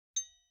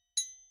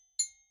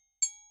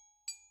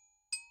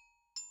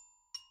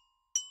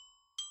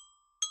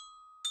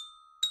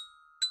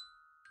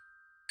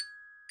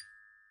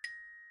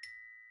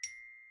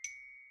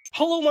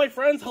Hello my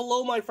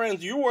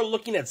friends, you are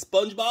looking at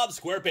SpongeBob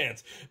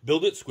SquarePants.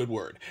 Build it,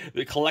 Squidward.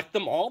 Collect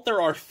them all.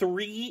 There are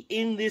 3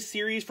 in this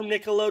series from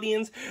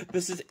Nickelodeon's.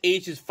 This is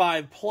ages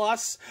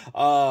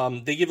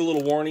 5+. They give a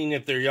little warning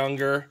if they're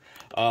younger.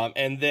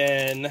 And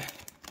then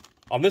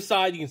on this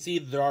side, you can see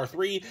there are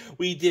 3.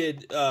 We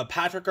did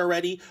Patrick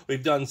already.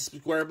 We've done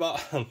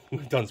SpongeBob.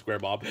 We've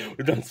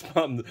done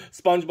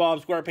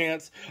SpongeBob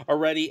SquarePants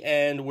already,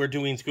 and we're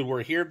doing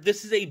Squidward here.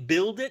 This is a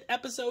Build It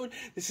episode.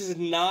 This is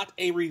not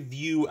a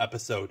review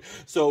episode.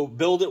 So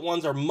Build It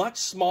ones are much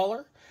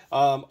smaller.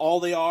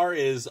 All they are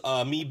is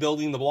me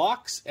building the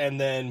blocks,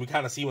 and then we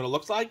kind of see what it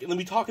looks like, and then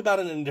we talk about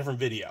it in a different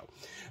video.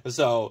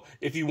 So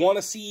if you want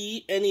to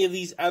see any of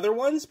these other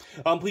ones,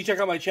 please check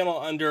out my channel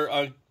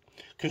under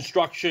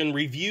construction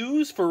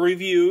reviews for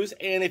reviews,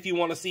 and if you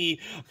want to see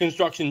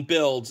construction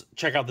builds,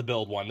 check out the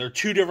build one. There are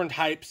 2 different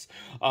types,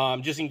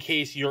 just in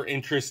case you're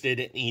interested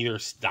in either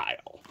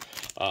style.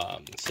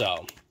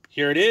 So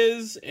here it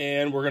is,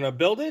 and we're gonna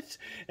build it,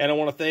 and I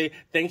want to say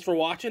thanks for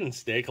watching and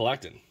stay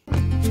collecting.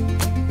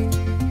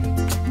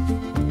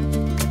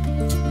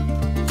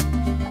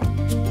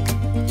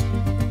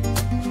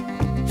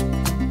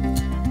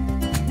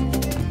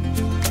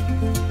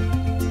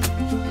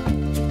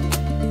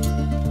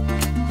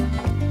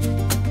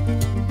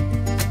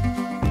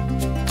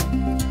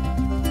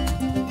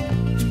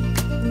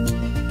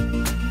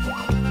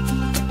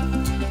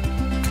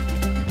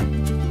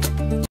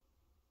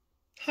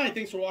 Hi,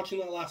 thanks for watching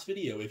that last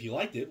video. If you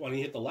liked it, why don't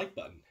you hit the like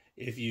button?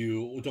 If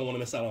you don't want to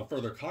miss out on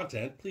further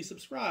content, please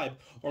subscribe,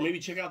 or maybe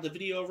check out the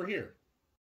video over here.